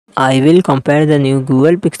I will compare the new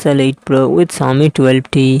Google Pixel 8 Pro with Xiaomi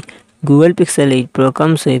 12T. Google Pixel 8 Pro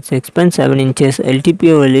comes with 6.7 inches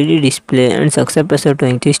LTPO LED display and success ratio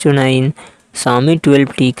 20:9. Xiaomi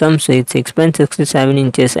 12T comes with 6.67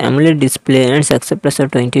 inches AMOLED display and success ratio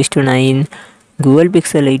 20:9. Google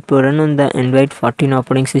Pixel 8 Pro run on the Android 14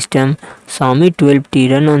 operating system. Xiaomi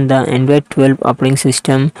 12T run on the Android 12 operating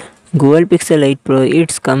system. Google Pixel 8 Pro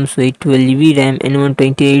it comes with 12GB RAM and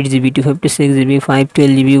 128GB, 256GB,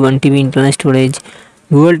 512GB, 1TB internal storage.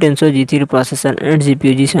 Google Tensor G3 processor and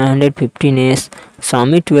CPU G715S.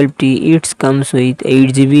 Xiaomi 12T it comes with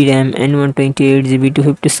 8GB RAM and 128GB,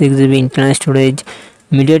 256GB internal storage.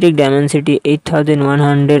 MediaTek Dimensity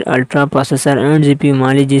 8100 Ultra processor and GPU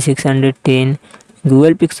Mali G610.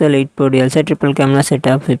 Google Pixel 8 Pro real set triple camera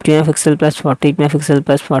setup 50 MP plus 48 MP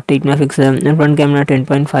plus 48 MP and front camera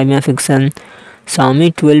 10.5 MP.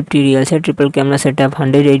 Xiaomi 12T real set triple camera setup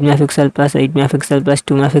 108 MP plus 8 MP plus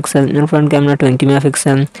 2 MP and front camera 20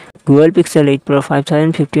 MP. Google Pixel 8 Pro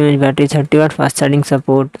 5050 mAh battery, 30 watt fast charging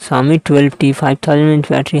support. Xiaomi 12T 5000 mAh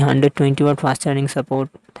battery, 120 watt fast charging support.